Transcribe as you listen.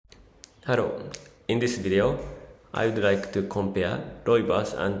Hello, in this video, I would like to compare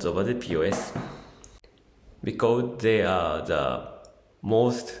Loyverse and Zobaze POS because they are the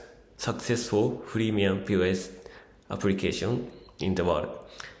most successful freemium POS application in the world.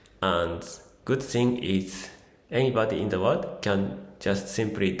 And good thing is anybody in the world can just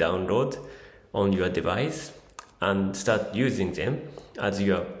simply download on your device and start using them as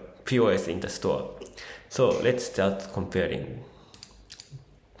your POS in the store. So let's start comparing.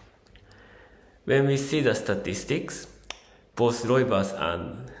 When we see the statistics, both Loyverse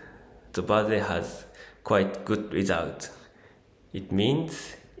and Zobaze has quite good result. It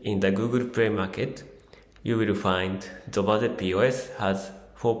means in the Google Play market, you will find Zobaze POS has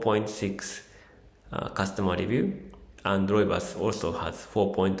 4.6 customer review, and Loyverse also has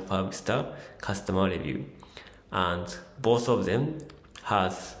 4.5 star customer review, and both of them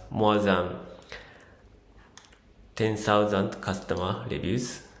has more than 10,000 customer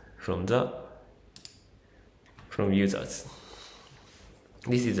reviews from users.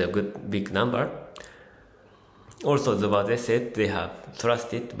 This is a good big number. Also, Zobaze said they have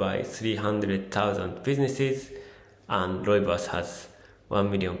trusted by 300,000 businesses, and Loyverse has 1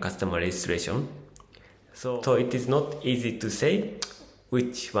 million customer registration. So it is not easy to say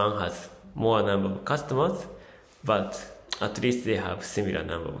which one has more number of customers, but at least they have similar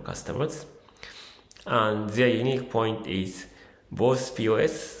number of customers. And their unique point is both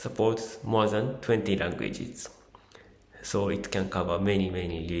POS supports more than 20 languages. So it can cover many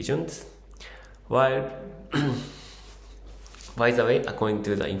regions. While, by the way, according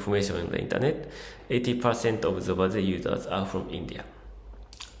to the information on the internet, 80% of Zobaze users are from India.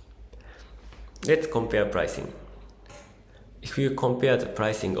 Let's compare pricing. If you compare the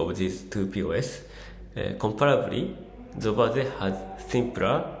pricing of these two POS, comparably, Zobaze has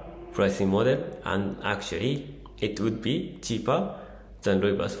simpler pricing model, and actually it would be cheaper than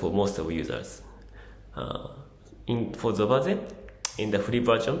Loyverse for most of users. For Zobaze, in the free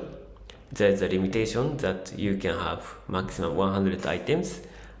version, there is a limitation that you can have maximum 100 items,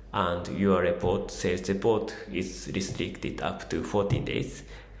 and your sales report is restricted up to 14 days.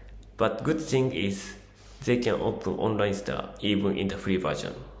 But good thing is they can open online store even in the free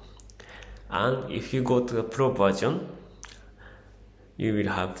version. And if you go to the pro version, you will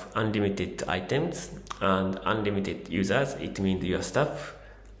have unlimited items and unlimited users. It means your staff,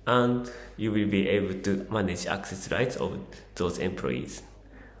 and you will be able to manage access rights of those employees.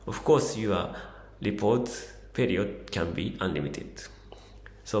 Of course, your report period can be unlimited.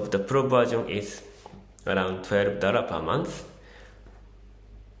 So the pro version is around $12 per month.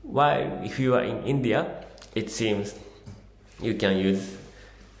 While if you are in India, it seems you can use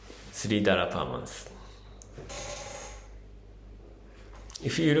 $3 per month.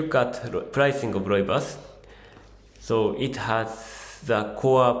 If you look at pricing of Loyverse, so it has the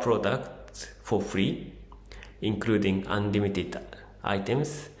core product for free, including unlimited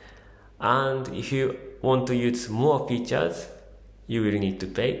items. And if you want to use more features, you will need to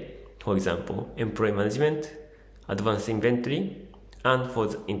pay. For example, employee management, advanced inventory, and for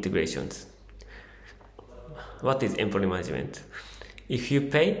the integrations. What is employee management? If you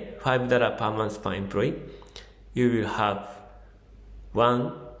pay $5 per month per employee, you will have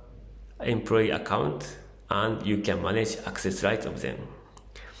one employee account, and you can manage access rights of them.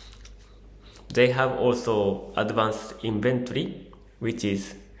 They have also advanced inventory, which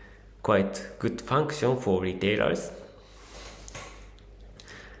is quite good function for retailers.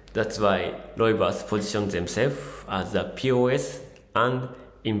 That's why Loyverse positions themselves as the POS and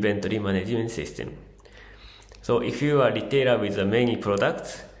inventory management system. So if you are a retailer with many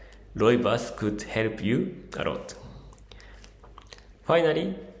products, Loyverse could help you a lot.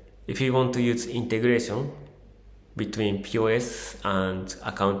 Finally, if you want to use integration between POS and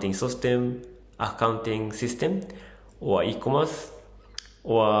accounting system, or e-commerce,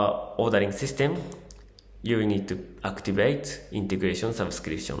 or ordering system, you will need to activate integration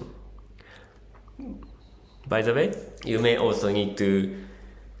subscription. By the way, you may also need to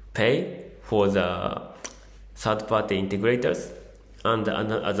pay for the third-party integrators and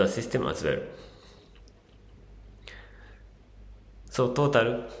other system as well. So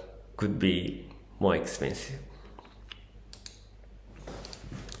total could be more expensive.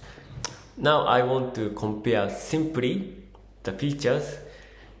 Now I want to compare simply the features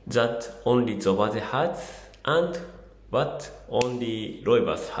that only Zobaze has and what only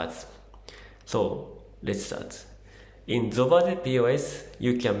Loyverse has. So let's start. In Zobaze POS,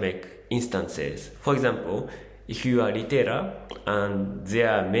 you can make instances. For example, if you are a retailer and there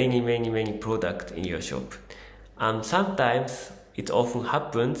are many products in your shop, and sometimes it often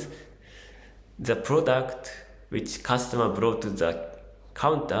happens the product which customer brought to the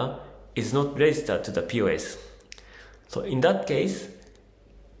counter is not registered to the POS. So in that case,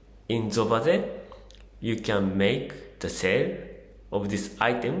 in Zobaze, you can make the sale of this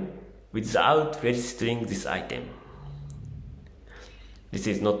item without registering this item. This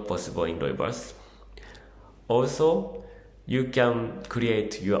is not possible in Loyverse. Also, you can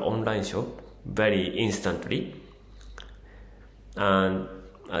create your online shop very instantly. And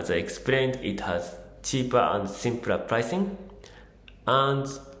as I explained, it has cheaper and simpler pricing, and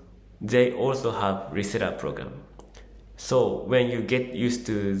they also have reseller program. So when you get used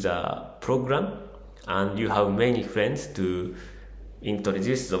to the program and you have many friends to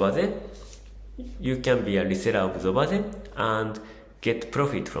introduce Zobaze, you can be a reseller of Zobaze and get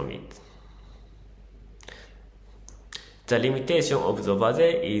profit from it. The limitation of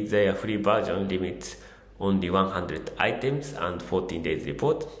Zobaze is their free version limits only 100 items and 14 days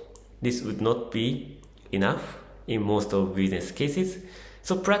report. This would not be enough in most of business cases.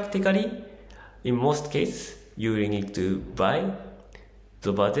 So practically, in most cases, you will need to buy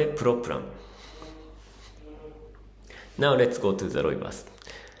Zobaze Pro plan. Now let's go to the Loyverse.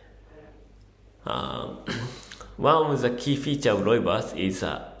 One of the key features of Loyverse is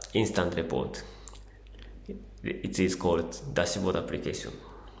instant report. It is called dashboard application.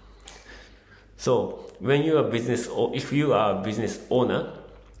 So when you are if you are a business owner,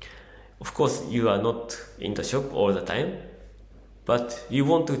 of course you are not in the shop all the time, but you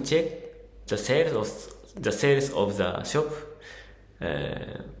want to check the sales of the shop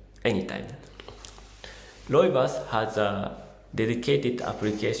anytime. Loyverse has a dedicated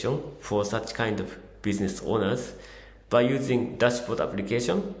application for such kind of business owners. By using dashboard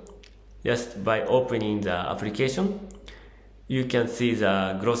application, just by opening the application, you can see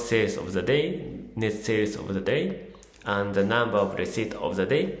the gross sales of the day, net sales of the day, and the number of receipts of the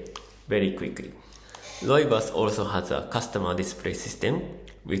day very quickly. Loyverse also has a customer display system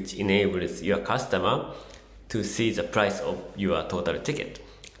which enables your customer to see the price of your total ticket.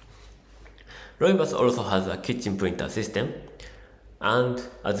 Loyverse also has a kitchen printer system and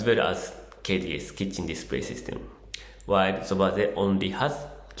as well as KDS, kitchen display system, while Zobaze only has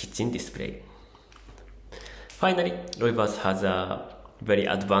kitchen display. Finally, Loyverse has a very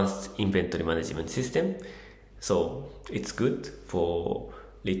advanced inventory management system, so it's good for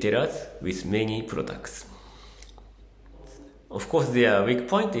retailers with many products. Of course, their weak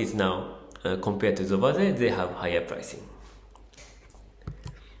point is now compared to Zobaze, they have higher pricing.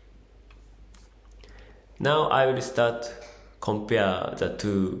 Now I will start compare the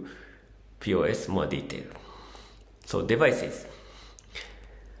two POS more detail. So devices.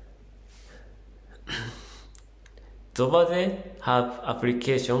 Zobaze have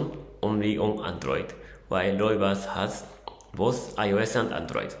application only on Android, while Loyverse has both iOS and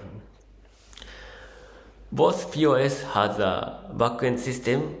Android. Both POS has a backend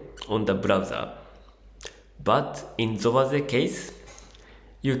system on the browser, but in Zobaze case,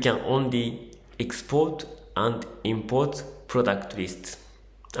 you can only export and import product lists,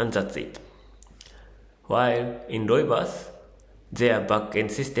 and that's it. While in Loyverse, their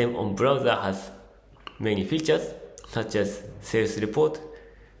backend system on browser has many features such as sales report,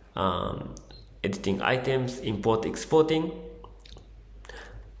 editing items, import exporting,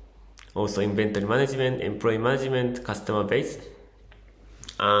 also inventory management, employee management, customer base,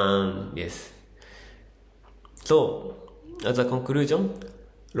 and yes. So as a conclusion,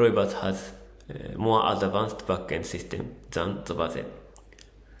 Loyverse has more advanced backend system than Zobaze.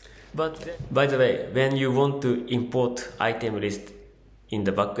 But by the way, when you want to import item list in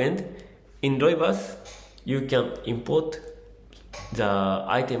the backend, in Loyverse, you can import the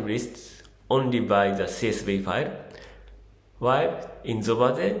item lists only by the CSV file, while in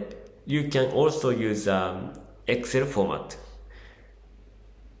Zobaze, you can also use Excel format.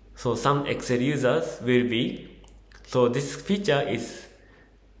 So some Excel users will be, so this feature is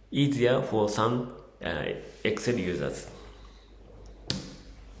easier for some Excel users.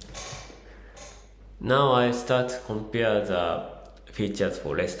 Now I start compare the features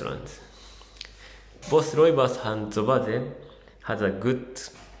for restaurants. Both Loyverse and Zobaze has a good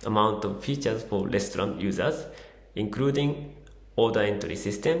amount of features for restaurant users, including order entry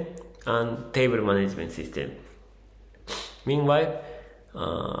system and table management system. Meanwhile,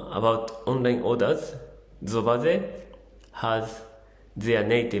 about online orders, Zobaze has their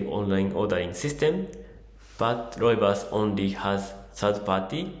native online ordering system, but Loyverse only has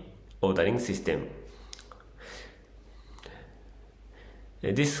third-party ordering system.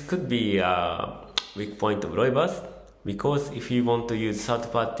 This could be a weak point of Loyverse, because if you want to use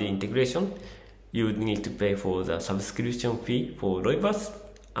third-party integration, you would need to pay for the subscription fee for Loyverse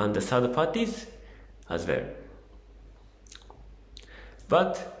and the third parties as well.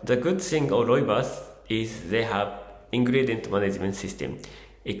 But the good thing of Loyverse is they have ingredient management system.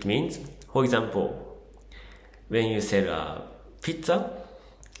 It means, for example, when you sell a pizza,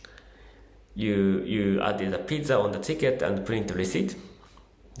 you added a pizza on the ticket and print a receipt.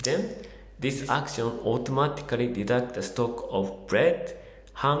 Then this action automatically deducts the stock of bread,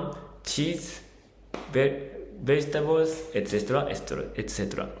 ham, cheese, vegetables, etc.,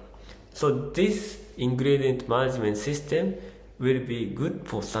 etc. So this ingredient management system will be good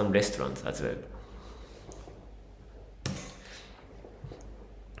for some restaurants as well.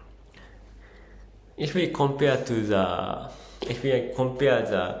 If we compare the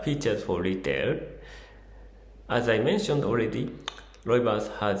features for retail, as I mentioned already, Loyverse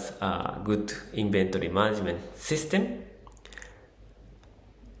has a good inventory management system,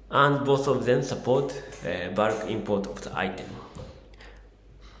 and both of them support bulk import of the item.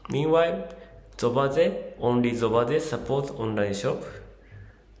 Meanwhile, only Zobaze supports online shop,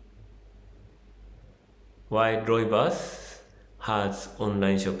 while Loyverse has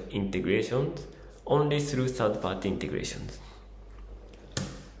online shop integrations only through third-party integrations.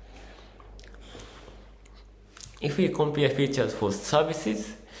 If we compare features for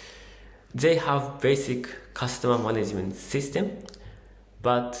services, they have basic customer management system,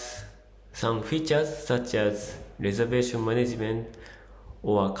 but some features such as reservation management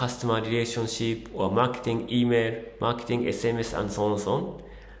or customer relationship or marketing email, marketing SMS, and so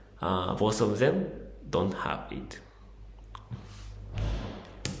on, both of them don't have it.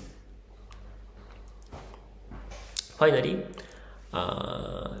 Finally,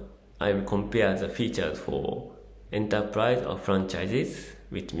 I will compare the features for enterprise or franchises,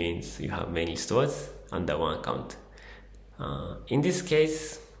 which means you have many stores under one account. In this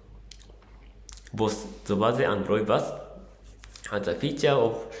case, both Zobaze and Loyverse has a feature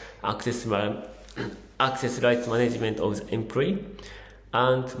of access rights management of the employee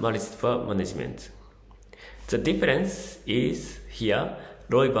and multiple management. The difference is here,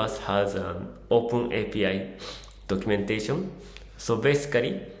 Loyverse has an open API documentation. So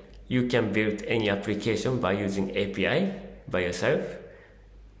basically, you can build any application by using API by yourself.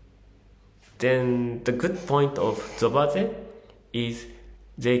 Then the good point of Zobaze is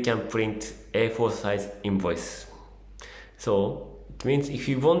they can print A4 size invoice. So it means if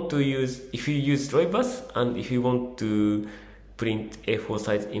you use Loyverse and if you want to print A4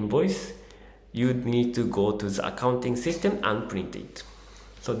 size invoice, you need to go to the accounting system and print it.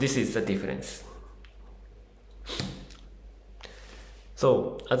 So this is the difference.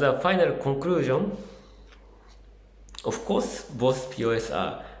 So as a final conclusion, of course, both POS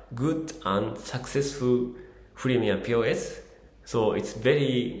are good and successful freemium POS. So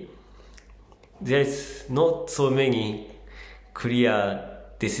there's not so many clear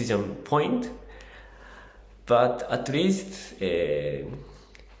decision point, but at least I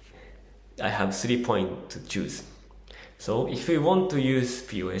have 3 points to choose. So if you want to use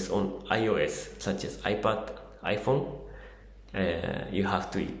POS on iOS, such as iPad, iPhone, you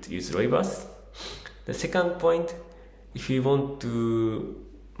have to use Loyverse. The second point, if you want to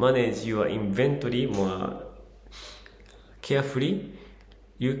manage your inventory more carefully,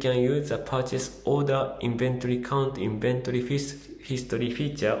 you can use the purchase order, inventory count, inventory history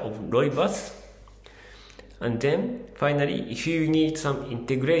feature of Loyverse. And then finally, if you need some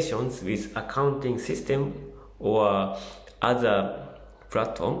integrations with accounting system or other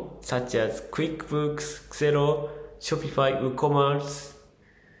platform such as QuickBooks, Xero, Shopify, WooCommerce,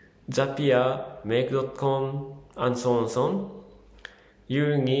 Zapier, Make.com, and so on,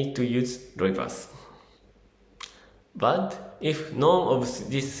 you need to use Loyverse. But if none of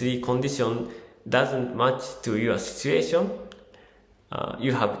these 3 conditions doesn't match to your situation,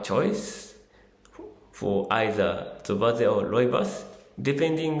 you have choice for either Zobaze or Loyverse,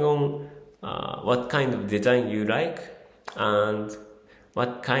 depending on what kind of design you like and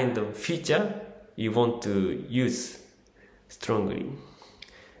what kind of feature you want to use strongly.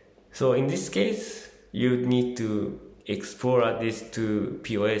 So in this case, you need to explore these 2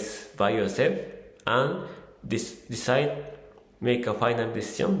 POS by yourself and make a final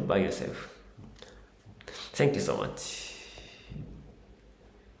decision by yourself. Thank you so much.